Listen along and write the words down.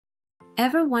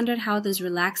Ever wondered how those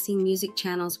relaxing music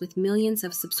channels with millions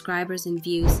of subscribers and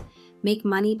views make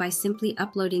money by simply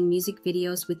uploading music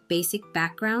videos with basic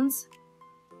backgrounds?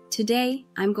 Today,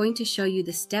 I'm going to show you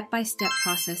the step-by-step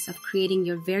process of creating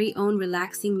your very own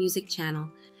relaxing music channel,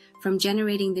 from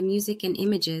generating the music and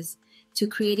images to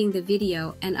creating the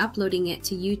video and uploading it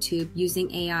to YouTube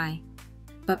using AI.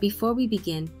 But before we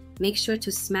begin, make sure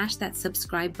to smash that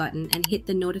subscribe button and hit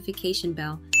the notification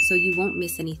bell so you won't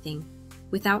miss anything.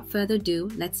 Without further ado,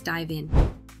 let's dive in.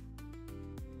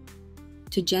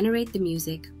 To generate the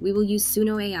music, we will use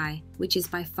Suno AI, which is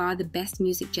by far the best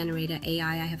music generator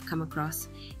AI I have come across.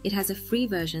 It has a free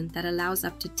version that allows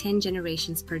up to 10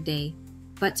 generations per day.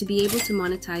 But to be able to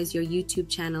monetize your YouTube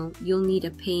channel, you'll need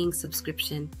a paying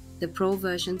subscription. The Pro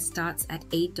version starts at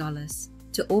 $8.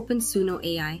 To open Suno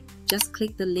AI, just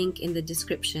click the link in the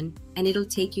description and it'll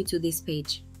take you to this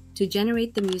page. To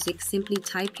generate the music, simply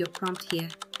type your prompt here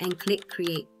and click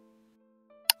Create.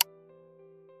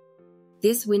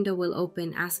 This window will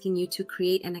open asking you to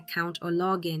create an account or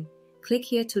log in. Click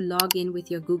here to log in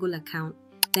with your Google account,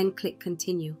 then click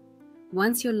Continue.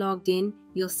 Once you're logged in,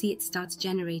 you'll see it starts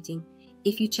generating.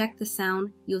 If you check the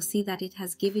sound, you'll see that it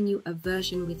has given you a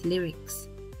version with lyrics.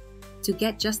 To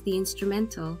get just the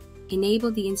instrumental,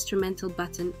 enable the instrumental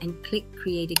button and click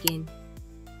Create again.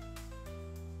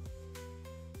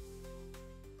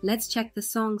 Let's check the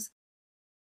songs.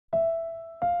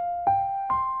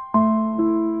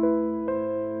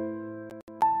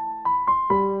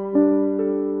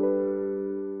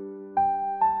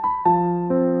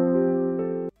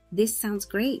 This sounds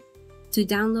great. To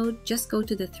download, just go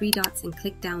to the three dots and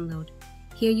click Download.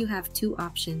 Here you have two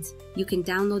options. You can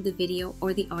download the video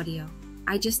or the audio.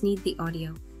 I just need the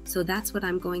audio, so that's what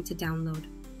I'm going to download.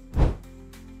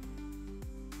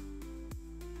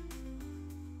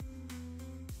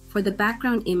 For the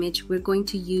background image, we're going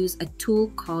to use a tool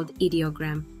called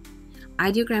Ideogram.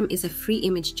 Ideogram is a free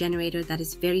image generator that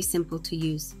is very simple to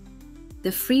use.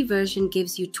 The free version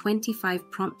gives you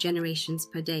 25 prompt generations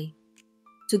per day.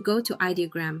 To go to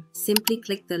Ideogram, simply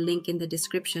click the link in the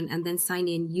description and then sign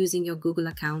in using your Google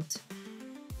account.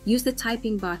 Use the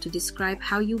typing bar to describe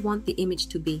how you want the image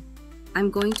to be. I'm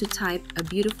going to type a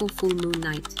beautiful full moon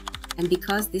night. And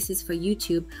because this is for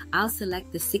YouTube, I'll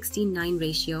select the 16:9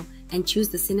 ratio and choose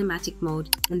the cinematic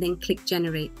mode and then click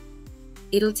Generate.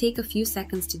 It'll take a few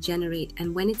seconds to generate,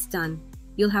 and when it's done,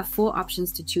 you'll have 4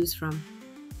 options to choose from.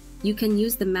 You can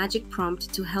use the magic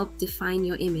prompt to help define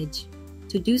your image.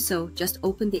 To do so, just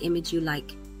open the image you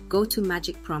like, go to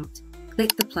Magic Prompt,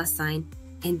 click the plus sign,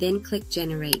 and then click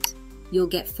Generate. You'll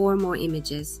get 4 more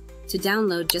images. To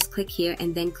download, just click here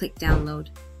and then click Download.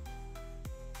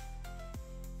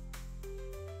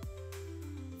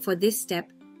 For this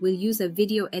step, we'll use a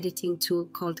video editing tool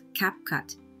called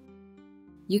CapCut.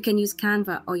 You can use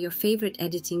Canva or your favorite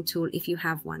editing tool if you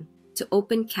have one. To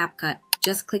open CapCut,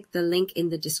 just click the link in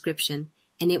the description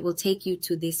and it will take you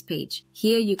to this page.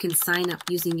 Here you can sign up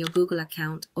using your Google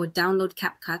account or download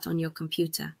CapCut on your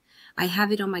computer. I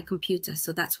have it on my computer,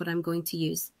 so that's what I'm going to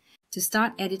use. To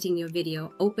start editing your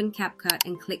video, open CapCut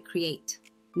and click Create.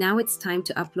 Now it's time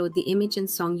to upload the image and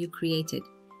song you created.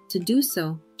 To do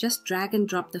so, just drag and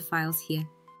drop the files here.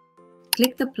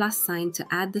 Click the plus sign to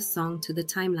add the song to the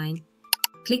timeline.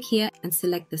 Click here and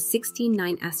select the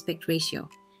 16:9 aspect ratio.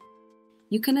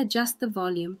 You can adjust the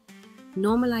volume,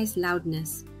 normalize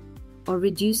loudness, or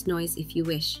reduce noise if you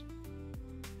wish.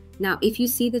 Now, if you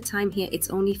see the time here, it's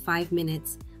only 5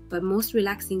 minutes, but most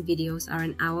relaxing videos are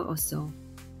an hour or so.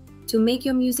 To make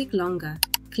your music longer,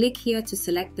 click here to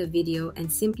select the video and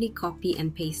simply copy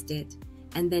and paste it,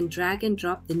 and then drag and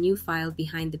drop the new file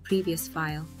behind the previous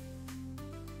file.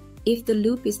 If the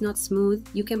loop is not smooth,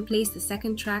 you can place the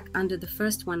second track under the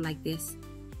first one like this,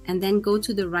 and then go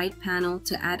to the right panel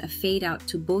to add a fade out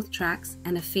to both tracks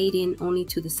and a fade in only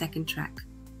to the second track.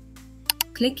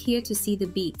 Click here to see the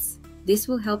beats. This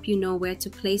will help you know where to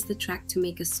place the track to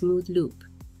make a smooth loop.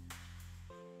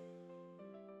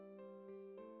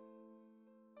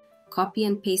 Copy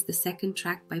and paste the second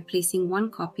track by placing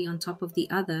one copy on top of the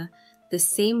other, the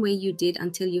same way you did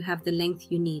until you have the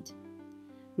length you need.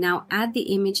 Now add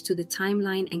the image to the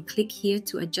timeline and click here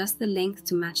to adjust the length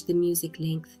to match the music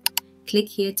length. Click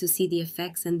here to see the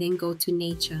effects and then go to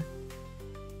Nature.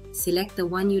 Select the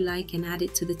one you like and add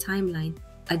it to the timeline.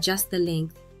 Adjust the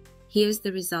length. Here's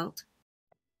the result.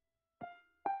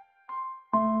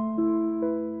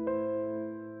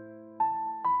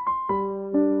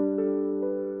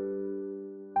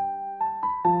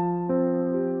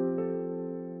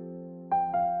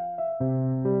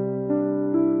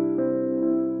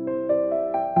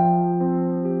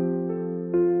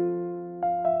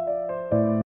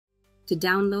 To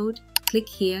download, click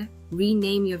here,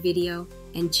 rename your video,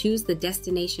 and choose the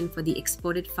destination for the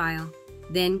exported file.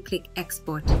 Then click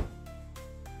Export.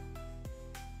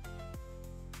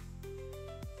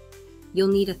 You'll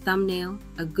need a thumbnail,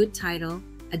 a good title,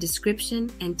 a description,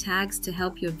 and tags to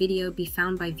help your video be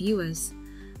found by viewers.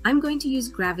 I'm going to use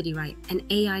GravityWrite, an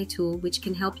AI tool which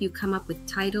can help you come up with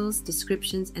titles,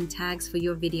 descriptions, and tags for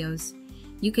your videos.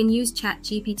 You can use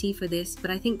ChatGPT for this,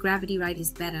 but I think GravityWrite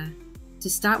is better. To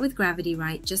start with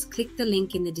GravityWrite, just click the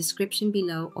link in the description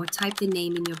below or type the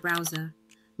name in your browser.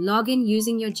 Log in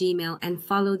using your Gmail and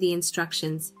follow the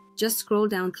instructions. Just scroll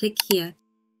down, click here,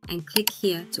 and click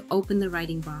here to open the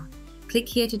writing bar. Click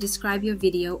here to describe your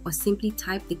video or simply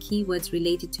type the keywords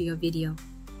related to your video.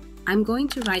 I'm going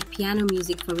to write piano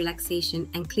music for relaxation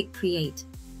and click Create.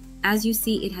 As you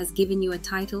see, it has given you a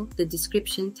title, the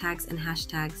description, tags, and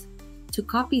hashtags. To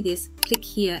copy this, click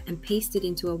here and paste it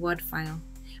into a Word file.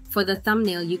 For the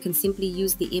thumbnail, you can simply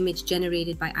use the image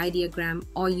generated by Ideogram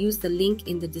or use the link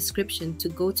in the description to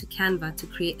go to Canva to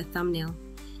create a thumbnail.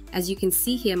 As you can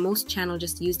see here, most channels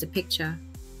just used a picture.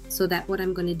 So that's what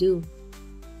I'm going to do.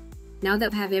 Now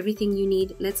that we have everything you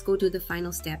need, let's go to the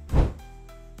final step.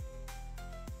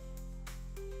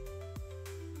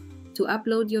 To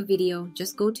upload your video,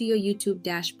 just go to your YouTube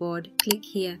dashboard, click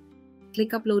here,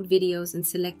 click Upload Videos and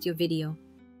select your video.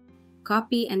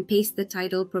 Copy and paste the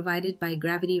title provided by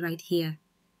GravityWrite here.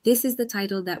 This is the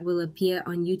title that will appear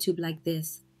on YouTube like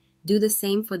this. Do the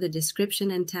same for the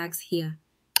description and tags here.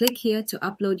 Click here to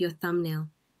upload your thumbnail.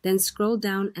 Then scroll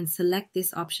down and select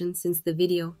this option since the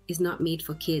video is not made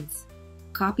for kids.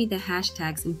 Copy the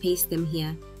hashtags and paste them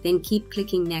here, then keep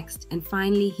clicking next, and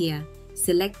finally here,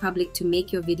 select public to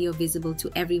make your video visible to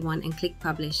everyone and click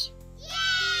publish.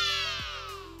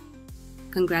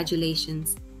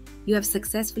 Congratulations! You have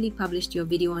successfully published your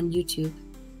video on YouTube.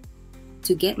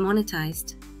 To get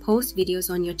monetized, post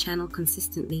videos on your channel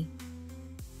consistently.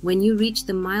 When you reach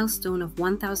the milestone of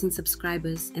 1,000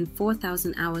 subscribers and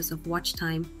 4,000 hours of watch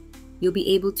time, you'll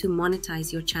be able to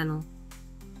monetize your channel.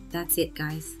 That's it,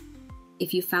 guys.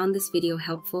 If you found this video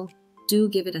helpful, do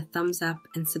give it a thumbs up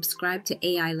and subscribe to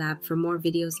AI Lab for more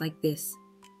videos like this.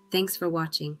 Thanks for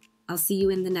watching. I'll see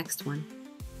you in the next one.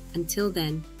 Until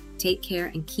then, take care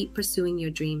and keep pursuing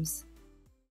your dreams.